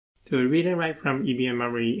To read and write from EVM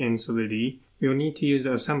memory in Solidity, we'll need to use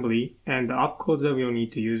the assembly, and the opcodes that we'll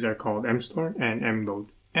need to use are called mstore and mload.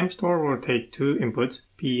 Mstore will take two inputs,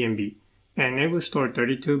 P and B, and it will store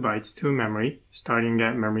 32 bytes to memory, starting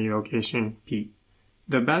at memory location P.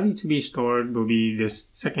 The value to be stored will be this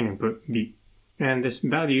second input, B, and this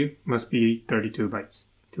value must be 32 bytes.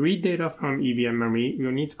 To read data from EVM memory,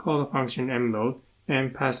 we'll need to call the function mload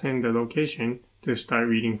and pass in the location to start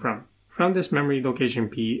reading from. From this memory location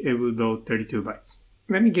P, it will load 32 bytes.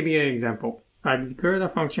 Let me give you an example. I've declared a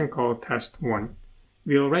function called test1.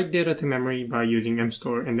 We'll write data to memory by using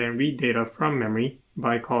mstore and then read data from memory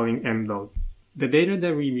by calling mload. The data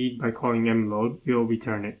that we read by calling mload, we'll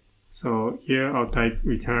return it. So here I'll type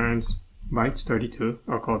returns bytes 32.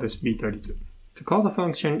 I'll call this B32. To call the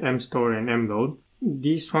function mstore and mload,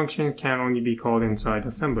 these functions can only be called inside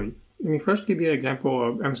assembly. Let me first give you an example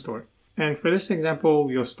of mstore. And for this example,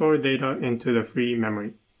 we'll store data into the free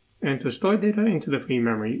memory. And to store data into the free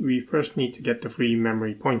memory, we first need to get the free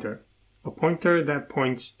memory pointer, a pointer that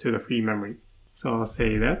points to the free memory. So I'll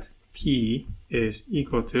say that P is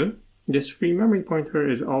equal to, this free memory pointer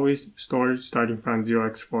is always stored starting from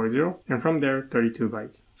 0x40, and from there 32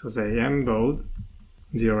 bytes. So say mload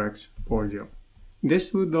 0x40.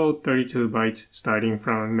 This would load 32 bytes starting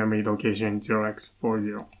from memory location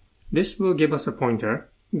 0x40. This will give us a pointer,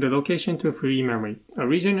 the location to free memory, a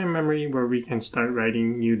region in memory where we can start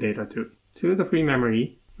writing new data to. To the free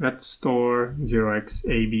memory, let's store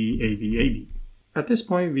 0xABABAB. At this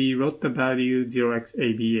point, we wrote the value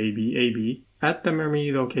 0xABABAB at the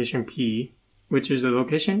memory location P, which is the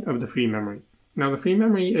location of the free memory. Now the free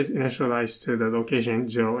memory is initialized to the location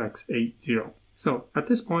 0x80. So at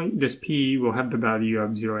this point, this P will have the value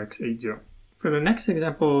of 0x80. For the next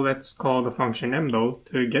example, let's call the function mload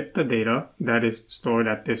to get the data that is stored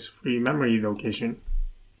at this free memory location.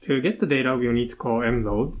 To get the data, we'll need to call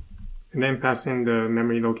mload and then pass in the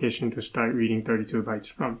memory location to start reading 32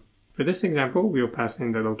 bytes from. For this example, we'll pass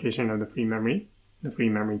in the location of the free memory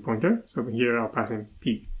pointer. So here I'll pass in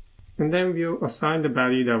P. And then we'll assign the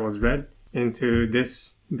value that was read into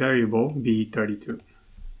this variable B32.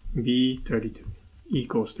 B32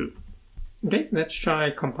 equals to. Okay, let's try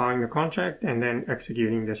compiling the contract and then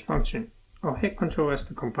executing this function. I'll hit Ctrl S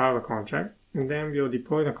to compile the contract, and then we'll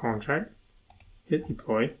deploy the contract, hit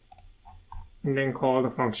deploy, and then call the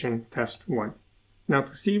function test1. Now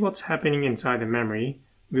to see what's happening inside the memory,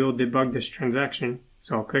 we'll debug this transaction,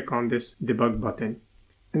 so I'll click on this debug button.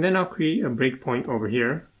 And then I'll create a breakpoint over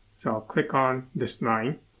here, so I'll click on this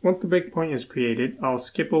line. Once the breakpoint is created, I'll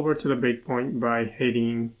skip over to the breakpoint by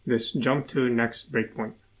hitting this jump to next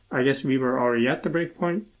breakpoint. I guess we were already at the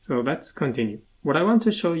breakpoint, so let's continue. What I want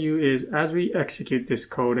to show you is as we execute this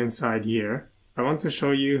code inside here, I want to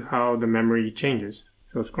show you how the memory changes.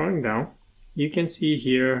 So scrolling down, you can see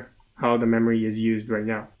here how the memory is used right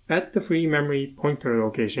now. At the free memory pointer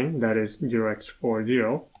location, that is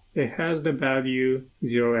 0x40, it has the value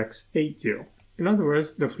 0x80. In other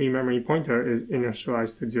words, the free memory pointer is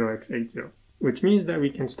initialized to 0x80, which means that we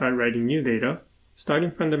can start writing new data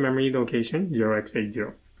starting from the memory location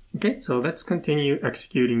 0x80. Okay, so let's continue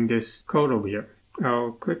executing this code over here.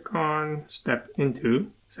 I'll click on step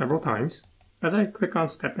into several times. As I click on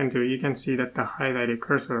step into, you can see that the highlighted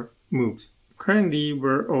cursor moves. Currently,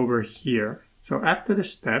 we're over here. So after the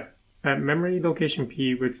step, at memory location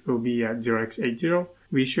P, which will be at 0x80,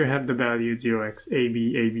 we should have the value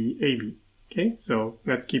 0xABABAB. Okay, so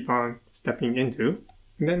let's keep on stepping into.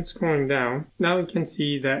 Then scrolling down, now we can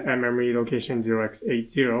see that at memory location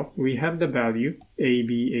 0x80, we have the value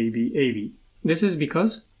ABABAB. This is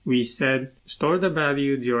because we said store the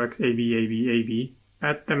value 0xABABAB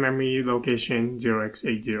at the memory location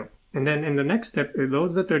 0x80. And then in the next step, it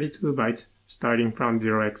loads the 32 bytes starting from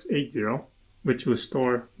 0x80, which will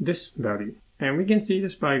store this value. And we can see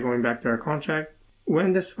this by going back to our contract.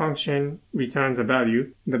 When this function returns a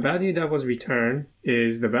value, the value that was returned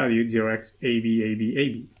is the value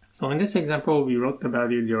 0xABABAB. So in this example, we wrote the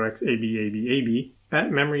value 0xABABAB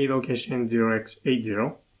at memory location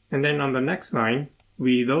 0x80. And then on the next line,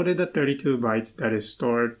 we loaded the 32 bytes that is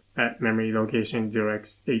stored at memory location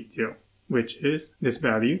 0x80, which is this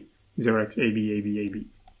value 0xABABAB.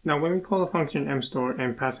 Now when we call the function mstore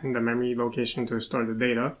and pass in the memory location to store the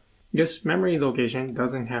data, this memory location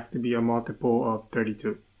doesn't have to be a multiple of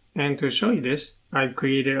 32. And to show you this, I've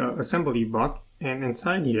created an assembly block, and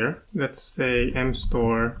inside here, let's say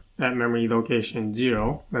mstore at memory location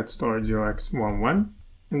 0, let's store 0x11.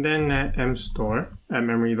 And then at mstore at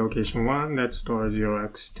memory location 1, let's store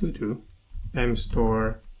 0x22.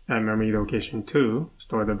 mstore at memory location 2,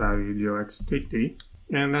 store the value 0x33.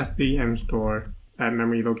 And lastly, mstore at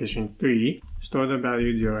memory location 3, store the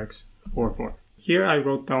value 0x44. Here I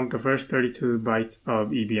wrote down the first 32 bytes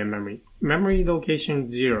of EVM memory. Memory location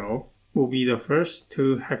 0 will be the first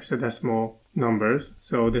two hexadecimal numbers,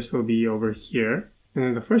 so this will be over here. And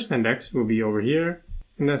then the first index will be over here.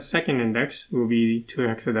 And the second index will be 2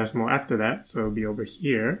 hexadecimal after that, so it will be over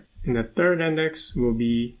here. And the third index will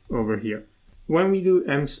be over here. When we do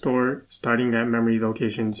mstore starting at memory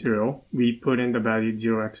location 0, we put in the value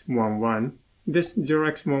 0x11. This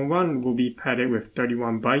 0x11 will be padded with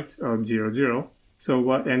 31 bytes of 00. So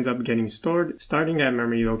what ends up getting stored starting at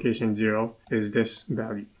memory location 0 is this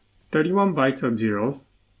value. 31 bytes of zeros,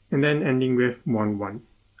 and then ending with 11.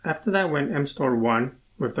 After that, when mstore 1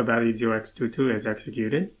 with the value 0x22 is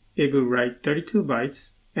executed, it will write 32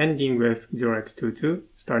 bytes ending with 0x22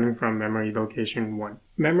 starting from memory location 1.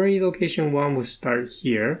 Memory location 1 will start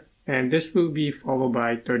here, and this will be followed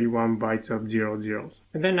by 31 bytes of 00s.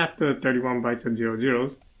 And then after 31 bytes of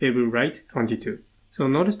 00s, it will write 22. So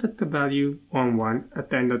notice that the value 11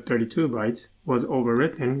 at the end of 32 bytes was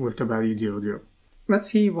overwritten with the value 00.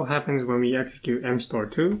 Let's see what happens when we execute mstore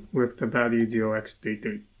 2 with the value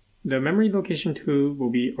 0x33. The memory location 2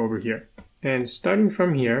 will be over here. And starting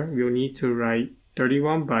from here, we'll need to write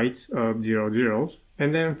 31 bytes of 00s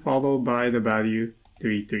and then followed by the value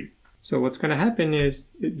 33. So what's going to happen is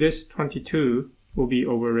this 22 will be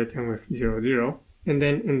overwritten with 00, and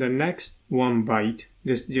then in the next 1 byte,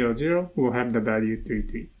 this 00 will have the value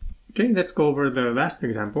 33. Okay, let's go over the last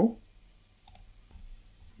example.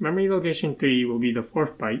 Memory location 3 will be the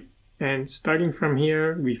 4th byte, and starting from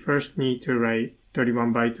here, we first need to write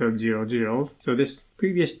 31 bytes of 00s. So this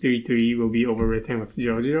previous 33 will be overwritten with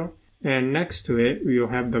 00, and next to it, we will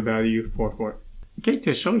have the value 44. Okay,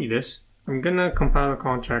 to show you this, I'm gonna compile a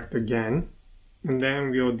contract again, and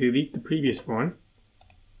then we'll delete the previous one,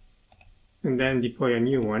 and then deploy a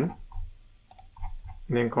new one,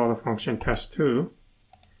 and then call the function test2.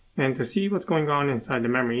 And to see what's going on inside the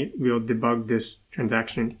memory, we'll debug this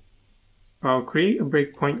transaction. I'll create a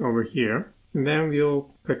breakpoint over here, and then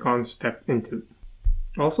we'll click on step into.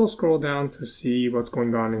 Also scroll down to see what's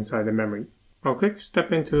going on inside the memory. I'll click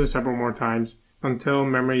step into several more times until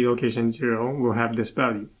memory location 0 will have this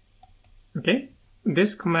value. Okay,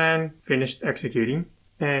 this command finished executing,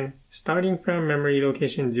 and starting from memory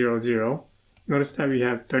location 00, notice that we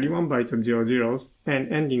have 31 bytes of 00s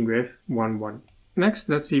and ending with 11. Next,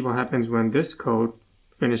 let's see what happens when this code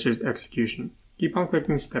finishes execution. Keep on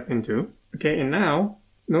clicking step into. Okay, and now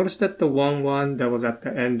notice that the 11 that was at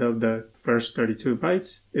the end of the first 32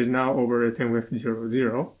 bytes is now overwritten with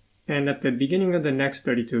 00. And at the beginning of the next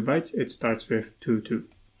 32 bytes, it starts with 22.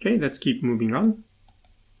 Okay, let's keep moving on.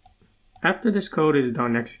 After this code is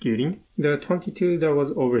done executing, the 22 that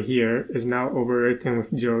was over here is now overwritten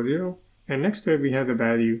with 00, and next to it we have the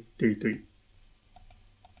value 33.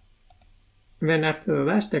 And then after the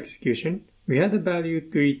last execution, we had the value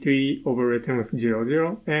 33 overwritten with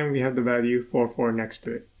 00, and we have the value 44 next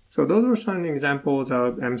to it. So those were some examples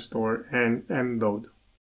of mstore and mload.